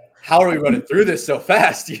 like, how are we running through this so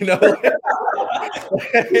fast? You know.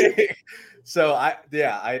 So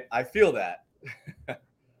I feel that.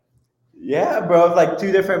 Yeah, bro, it's like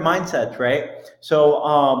 2 different mindsets, right?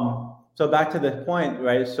 So back to this point,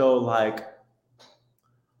 right? So like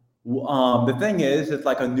The thing is, it's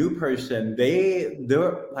like a new person.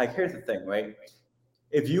 They're like, here's the thing, right?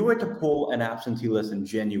 If you were to pull an absentee list in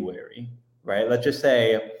January, right? Let's just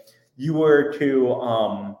say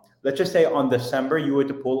on December you were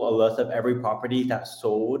to pull a list of every property that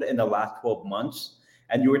sold in the last 12 months,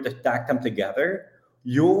 and you were to stack them together.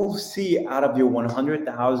 You'll see out of your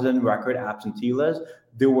 100,000 record absentee list,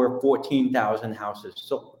 there were 14,000 houses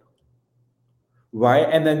sold, right?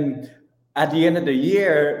 And then at the end of the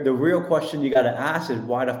year, the real question you got to ask is,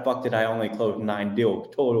 why the fuck did I only close 9 deals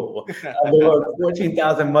total? There were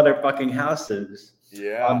 14,000 motherfucking houses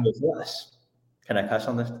on this list. Can I cuss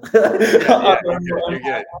on this? Yeah, you're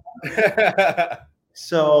good.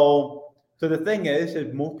 So the thing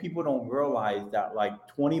is most people don't realize that like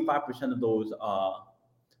 25% of those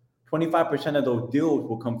 25% of those deals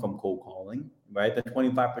will come from cold calling, right? The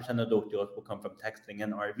 25% of those deals will come from texting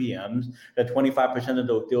and RVMs. The 25% of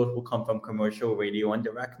those deals will come from commercial radio and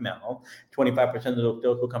direct mail. 25% of those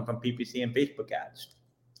deals will come from PPC and Facebook ads,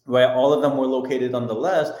 right? All of them were located on the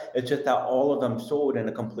list. It's just that all of them sold in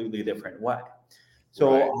a completely different way.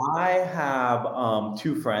 So I have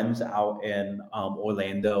two friends out in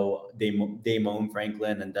Orlando, Damone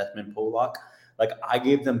Franklin and Desmond Pollock. Like I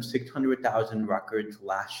gave them 600,000 records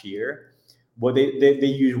last year. Well, they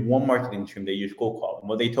use one marketing stream. They use cold calling.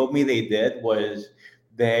 What they told me they did was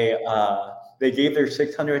they gave their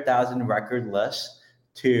 600,000 record list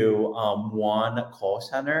to one call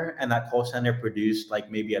center, and that call center produced like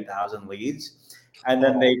maybe 1,000 leads, and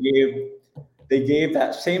then they gave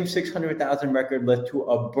that same 600,000 record list to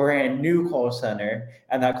a brand new call center,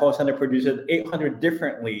 and that call center produces 800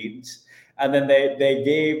 different leads. And then they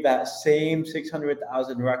gave that same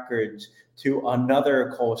 600,000 records to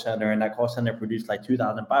another call center, and that call center produced like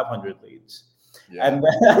 2,500 leads. Yeah. And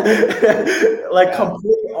then, like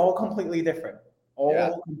all completely different,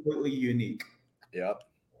 all completely unique. Yep.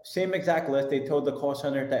 Same exact list. They told the call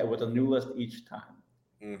center that it was a new list each time.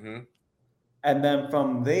 Mm-hmm. And then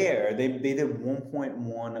from there, they did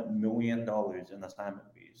 $1.1 million in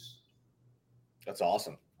assignment fees. That's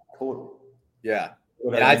awesome. Total. Yeah.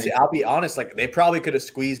 And I'll be honest, like they probably could have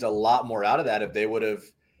squeezed a lot more out of that if they would have,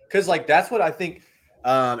 because like that's what I think.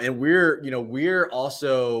 And we're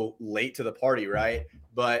also late to the party, right?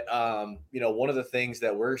 But one of the things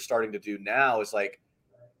that we're starting to do now is like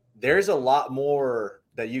there's a lot more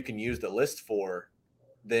that you can use the list for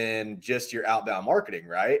than just your outbound marketing,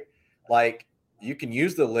 right? Like you can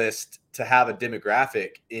use the list to have a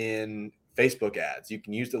demographic in Facebook ads. You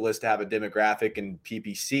can use the list to have a demographic in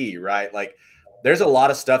PPC, right? Like there's a lot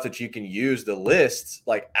of stuff that you can use the lists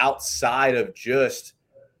like outside of just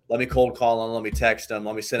let me cold call them, let me text them,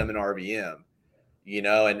 let me send them an RVM,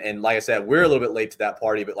 and like I said, we're a little bit late to that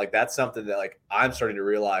party, but like that's something that like I'm starting to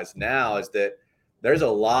realize now is that there's a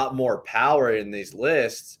lot more power in these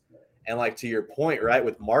lists. And like to your point, right,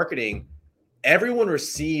 with marketing, everyone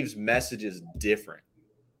receives messages different,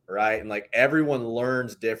 right? And like everyone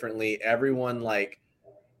learns differently. Everyone likes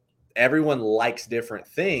different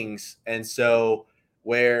things. And so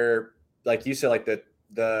where, like you said, like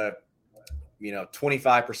the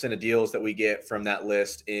 25% of deals that we get from that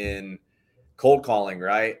list in cold calling,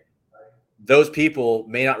 right? Those people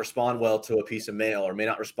may not respond well to a piece of mail or may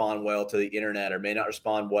not respond well to the internet or may not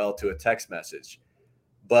respond well to a text message.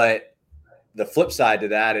 But the flip side to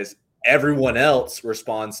that is everyone else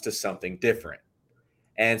responds to something different.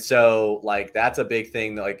 And so like, that's a big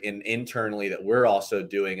thing that like internally that we're also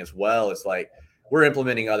doing as well is like, we're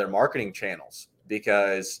implementing other marketing channels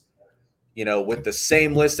because, with the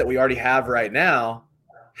same list that we already have right now,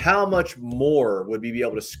 how much more would we be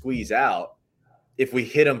able to squeeze out if we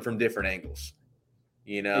hit them from different angles?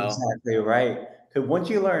 Exactly right. Because once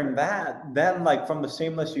you learn that, then like from the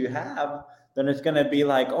same list you have, then it's going to be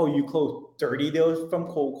like, oh, you close 30 deals from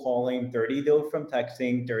cold calling, 30 deals from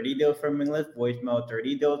texting, 30 deals from English voicemail,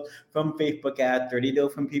 30 deals from Facebook ads, 30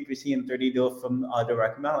 deals from PPC, and 30 deals from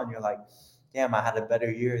direct mail. And you're like, damn, I had a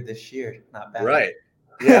better year this year. Not bad. Right.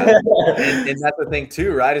 Yeah. and that's the thing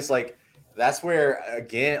too, right? It's like, that's where,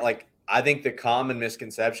 again, like, I think the common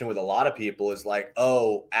misconception with a lot of people is like,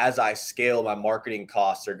 oh, as I scale, my marketing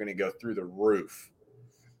costs are going to go through the roof.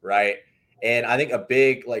 Right. And I think a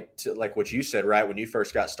big, like what you said, right, when you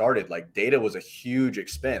first got started, like data was a huge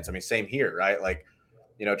expense. I mean, same here, right? Like,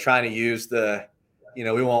 trying to use we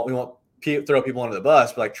won't throw people under the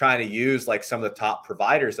bus, but like trying to use like some of the top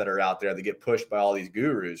providers that are out there that get pushed by all these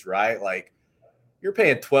gurus, right? Like you're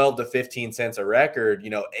paying 12 to 15 cents a record,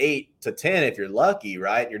 8 to 10 if you're lucky,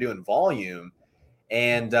 right? You're doing volume.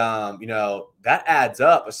 And, that adds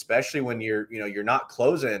up, especially when you're not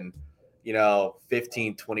closing,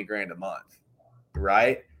 15, 20 grand a month.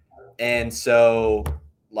 Right. And so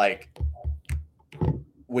like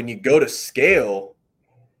when you go to scale,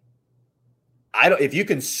 if you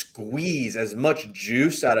can squeeze as much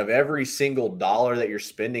juice out of every single dollar that you're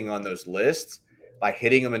spending on those lists by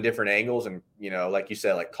hitting them in different angles and, like you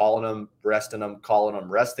said, like calling them, resting them, calling them,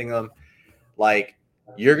 resting them, like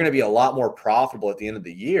you're going to be a lot more profitable at the end of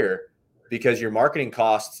the year because your marketing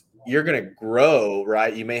costs, you're going to grow,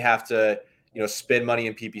 right? You may have to, spend money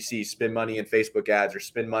in PPC, spend money in Facebook ads, or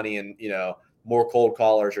spend money in, more cold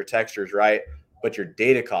callers or textures, right? But your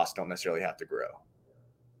data costs don't necessarily have to grow.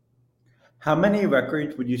 How many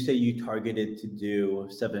records would you say you targeted to do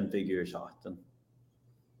 7 figures often?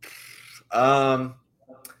 I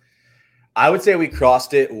would say we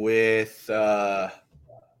crossed it with,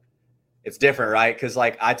 it's different, right? Because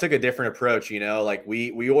like I took a different approach, like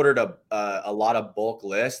we ordered a lot of bulk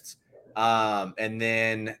lists. And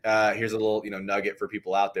then here's a little, nugget for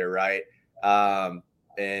people out there, right?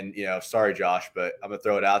 And, sorry, Josh, but I'm gonna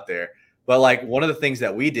throw it out there. But like one of the things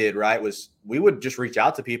that we did, right, was we would just reach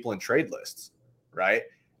out to people and trade lists, right?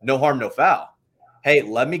 No harm, no foul. Hey,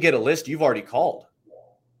 let me get a list you've already called,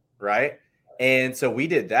 right? And so we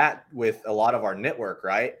did that with a lot of our network,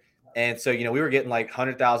 right? And so, we were getting like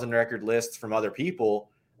 100,000 record lists from other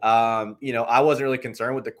people. I wasn't really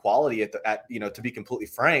concerned with the quality to be completely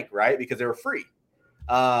frank, right? Because they were free.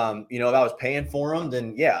 If I was paying for them,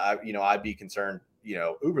 then yeah, I'd be concerned,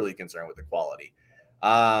 uberly concerned with the quality.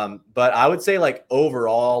 But I would say like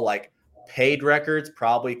overall, like paid records,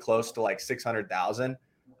 probably close to like 600,000.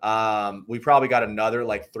 We probably got another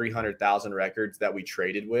like 300,000 records that we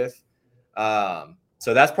traded with.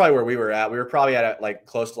 So that's probably where we were at. We were probably at like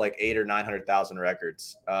close to like 800,000 or 900,000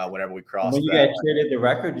 records whenever we crossed. When you guys traded the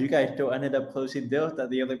record, you guys still ended up closing deals that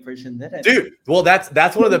the other person didn't. Dude, well, that's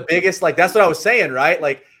one of the biggest. Like that's what I was saying, right?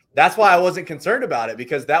 Like that's why I wasn't concerned about it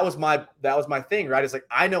because that was my thing, right? It's like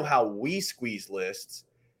I know how we squeeze lists,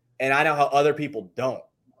 and I know how other people don't.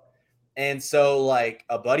 And so, like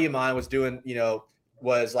a buddy of mine was doing,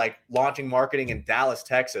 was like launching marketing in Dallas,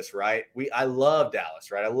 Texas, right? I love Dallas,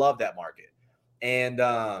 right? I love that market. And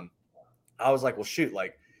I was like, well, shoot,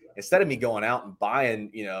 like instead of me going out and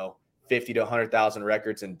buying, 50 to 100,000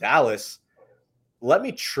 records in Dallas, let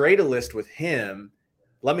me trade a list with him.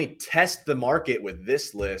 Let me test the market with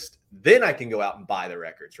this list. Then I can go out and buy the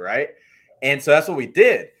records, right? And so that's what we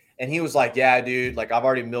did. And he was like, yeah, dude, like I've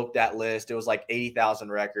already milked that list. It was like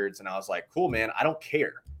 80,000 records. And I was like, cool, man, I don't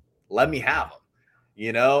care. Let me have them.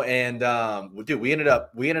 And dude, we ended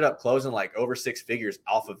up closing like over 6 figures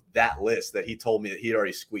off of that list that he told me that he'd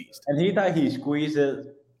already squeezed. And he thought he squeezed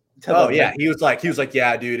it. Oh yeah. He was like,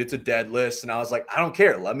 yeah, dude, it's a dead list. And I was like, I don't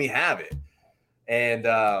care. Let me have it. And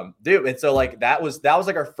dude, and so like that was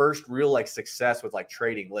like our first real like success with like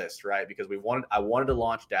trading lists, right? Because I wanted to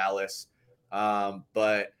launch Dallas.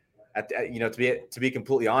 But to be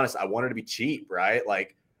completely honest, I wanted to be cheap, right?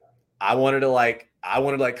 Like I wanted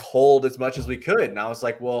to hold as much as we could. And I was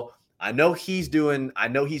like, well, I know he's doing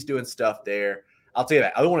stuff there. I'll tell you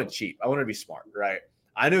that. I don't want it cheap. I wanted to be smart, right?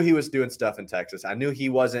 I knew he was doing stuff in Texas. I knew he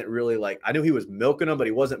wasn't really I knew he was milking them, but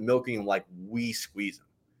he wasn't milking them like we squeeze them,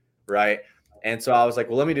 right? And so I was like,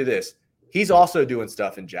 well, let me do this. He's also doing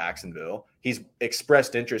stuff in Jacksonville. He's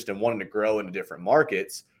expressed interest in wanting to grow into different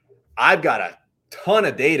markets. I've got a ton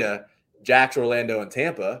of data, Jax, Orlando, and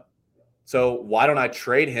Tampa. So why don't I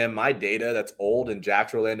trade him my data that's old in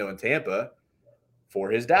Jax, Orlando, and Tampa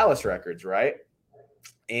for his Dallas records, right?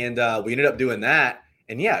 And we ended up doing that.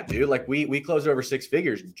 And yeah, dude, like we closed over 6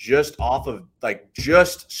 figures just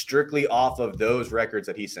strictly off of those records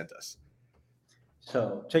that he sent us.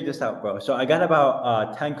 So check this out, bro. So I got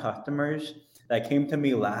about 10 customers that came to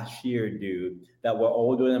me last year, dude, that were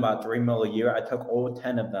all doing about 3 mil a year. I took all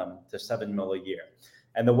 10 of them to 7 mil a year.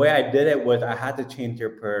 And the way I did it was I had to change their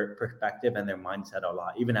perspective and their mindset a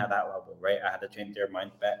lot, even at that level, right? I had to change their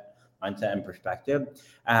mindset and perspective.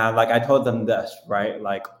 And like I told them this, right?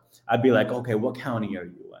 Like I'd be like, okay, what county are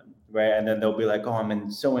you in, right? And then they'll be like, oh, I'm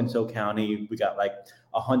in so-and-so county. We got like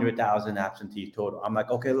 100,000 absentees total. I'm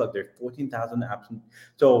like, okay, look, there's 14,000 absent.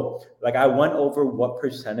 So like I went over what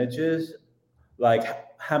percentages, like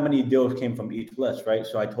how many deals came from each list, right?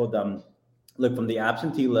 So I told them, look, from the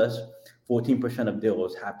absentee list, 14% of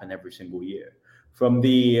deals happen every single year. From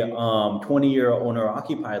the 20-year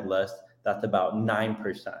owner-occupied list, that's about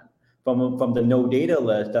 9%. From the no data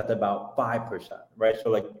list, that's about 5%, right? So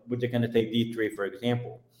like we're just going to take these 3 for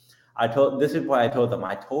example. This is why I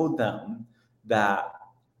told them that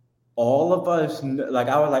all of us, like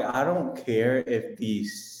I was like, I don't care if the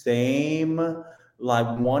same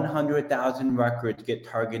like 100,000 records get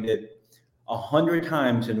targeted 100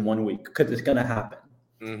 times in 1 week, because it's going to happen.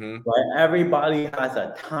 Mm-hmm. Right? Everybody has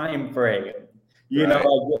a time frame. You Right.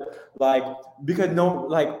 know, like because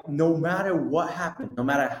no matter what happens, no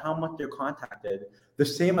matter how much they're contacted, the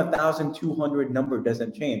same 1,200 number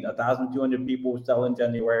doesn't change. 1,200 people sell in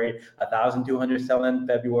January, 1,200 sell in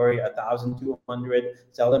February, 1,200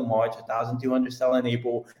 sell in March, 1,200 sell in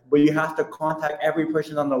April. But you have to contact every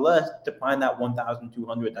person on the list to find that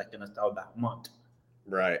 1,200 that's gonna sell that month.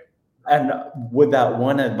 Right. And with that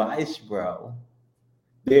one advice, bro,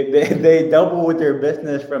 they doubled their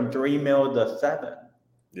business from 3 mil to 7.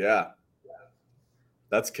 Yeah.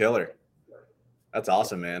 That's killer. That's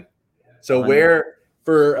awesome, man. So I know. where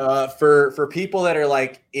for people that are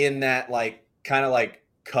like in that like kind of like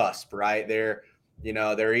cusp, right? They're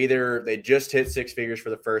they're either they just hit 6 figures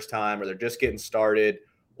for the first time, or they're just getting started,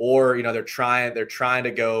 or they're trying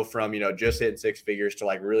to go from just hitting 6 figures to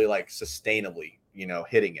like really like sustainably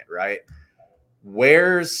hitting it, right?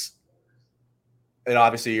 Where's and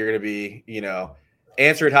obviously you're going to be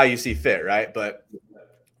answer it how you see fit, right? But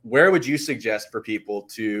where would you suggest for people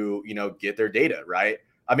to get their data, right?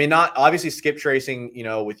 I mean, not obviously skip tracing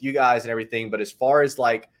with you guys and everything, but as far as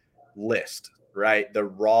like list, right, the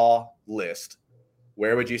raw list,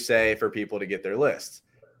 where would you say for people to get their lists?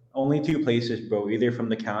 Only 2 places, bro, either from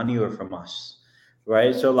the county or from us,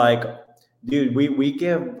 right? So like, dude, we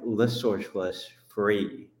give list source lists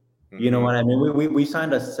free. You know what I mean? We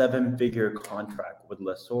signed a 7-figure contract with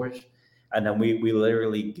list source, and then we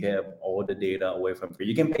literally give all the data away from free.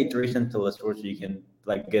 You can pay 3 cents to list source, you can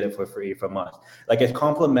like get it for free from us. Like it's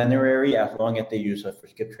complimentary as long as they use it for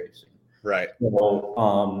skip tracing. Right.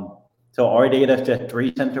 So our data is just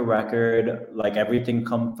 3 cents a record. Like everything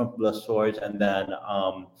comes from list source, and then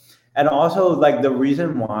and also like the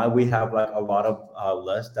reason why we have like a lot of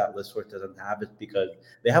lists that list source doesn't have is because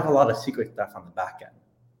they have a lot of secret stuff on the back end.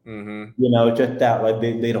 Just that like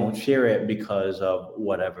they don't share it because of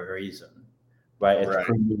whatever reason, right? It's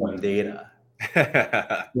premium data.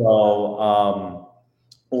 So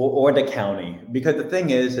or the county, because the thing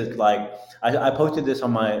is like I posted this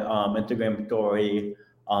on my Instagram story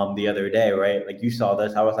the other day, right? Like you saw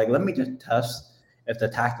this, I was like, let me just test if the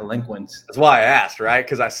tax delinquents. That's why I asked, right?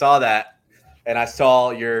 Because I saw that, and I saw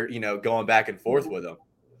you're going back and forth with them.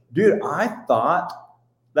 Dude, I thought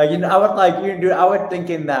like I was like dude, I was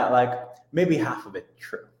thinking that like maybe half of it's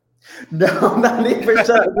true. No, 90%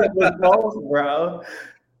 was false, bro.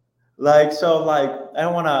 Like so, like I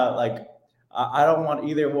don't want to like. I don't want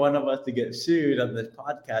either one of us to get sued on this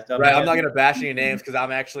podcast. Right. I'm not going to bash any names because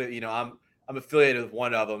I'm actually, I'm affiliated with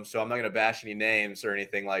one of them, so I'm not going to bash any names or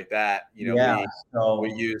anything like that. We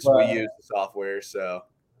use the software, so.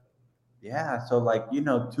 Yeah, so like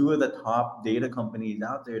 2 of the top data companies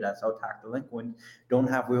out there that sell tax delinquent don't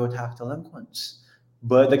have real tax delinquents.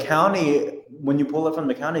 But the county, when you pull it from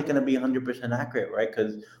the county, it's going to be 100% accurate, right?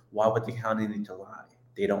 Because why would the county need to lie?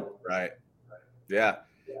 They don't. Right. Yeah.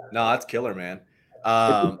 No, that's killer, man.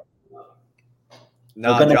 No,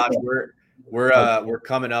 Josh, we're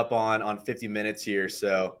coming up on 50 minutes here,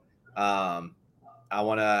 so I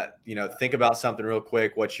want to think about something real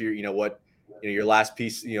quick. What's your your last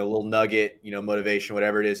piece, little nugget, motivation,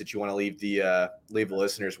 whatever it is that you want to leave the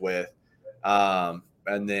listeners with, and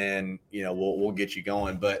then we'll get you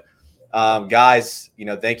going. But guys,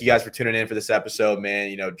 thank you guys for tuning in for this episode,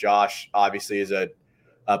 man. Josh obviously is a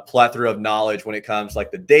plethora of knowledge when it comes like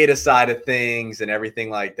the data side of things and everything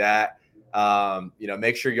like that.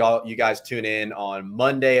 Make sure you guys tune in on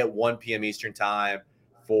Monday at 1 p.m. Eastern time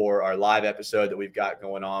for our live episode that we've got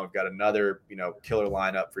going on. We've got another, killer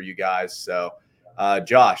lineup for you guys. So,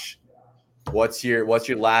 Josh, what's your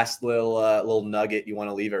last little nugget you want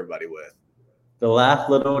to leave everybody with? The last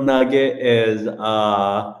little nugget is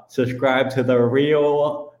subscribe to the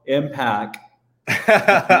Real Impact. You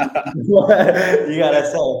gotta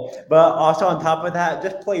say, but also on top of that,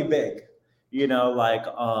 just play big.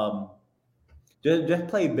 Just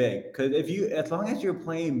play big, because as long as you're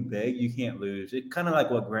playing big, you can't lose. It's kind of like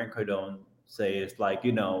what Grant Cardone says, like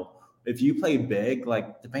if you play big,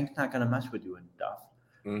 like the bank's not gonna mess with you and stuff.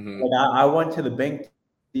 Like I went to the bank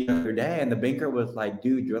the other day, and the banker was like,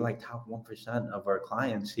 dude, you're like top 1% of our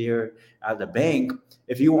clients here at the bank.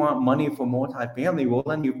 If you want money for multifamily, we'll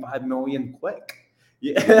lend you $5 million quick.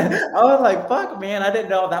 Yeah. I was like, fuck, man, I didn't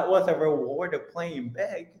know that was a reward of playing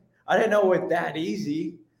big. I didn't know it was that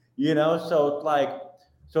easy, so like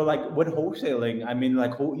with wholesaling, I mean,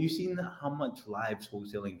 like you seen how much lives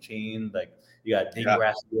wholesaling changed? Like you got Dick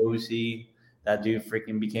Graciosi, that dude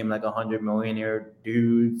freaking became like $100 millionaire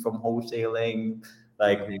dude from wholesaling.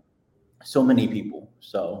 Like so many people.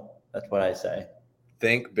 So that's what I say.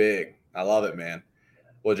 Think big. I love it, man.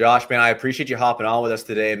 Well, Josh, man, I appreciate you hopping on with us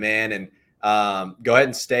today, man. And go ahead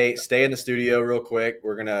and stay in the studio real quick.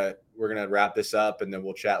 We're gonna wrap this up, and then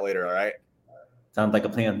we'll chat later. All right. Sounds like a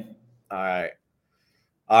plan. All right.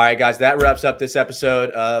 All right, guys. That wraps up this episode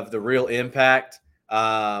of The Real Impact.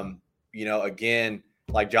 Again,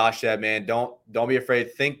 like Josh said, man, don't be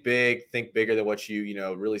afraid. Think big. Think bigger than what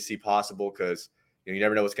you really see possible, because you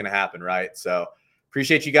never know what's gonna happen, right? So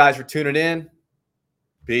appreciate you guys for tuning in.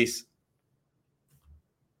 Peace.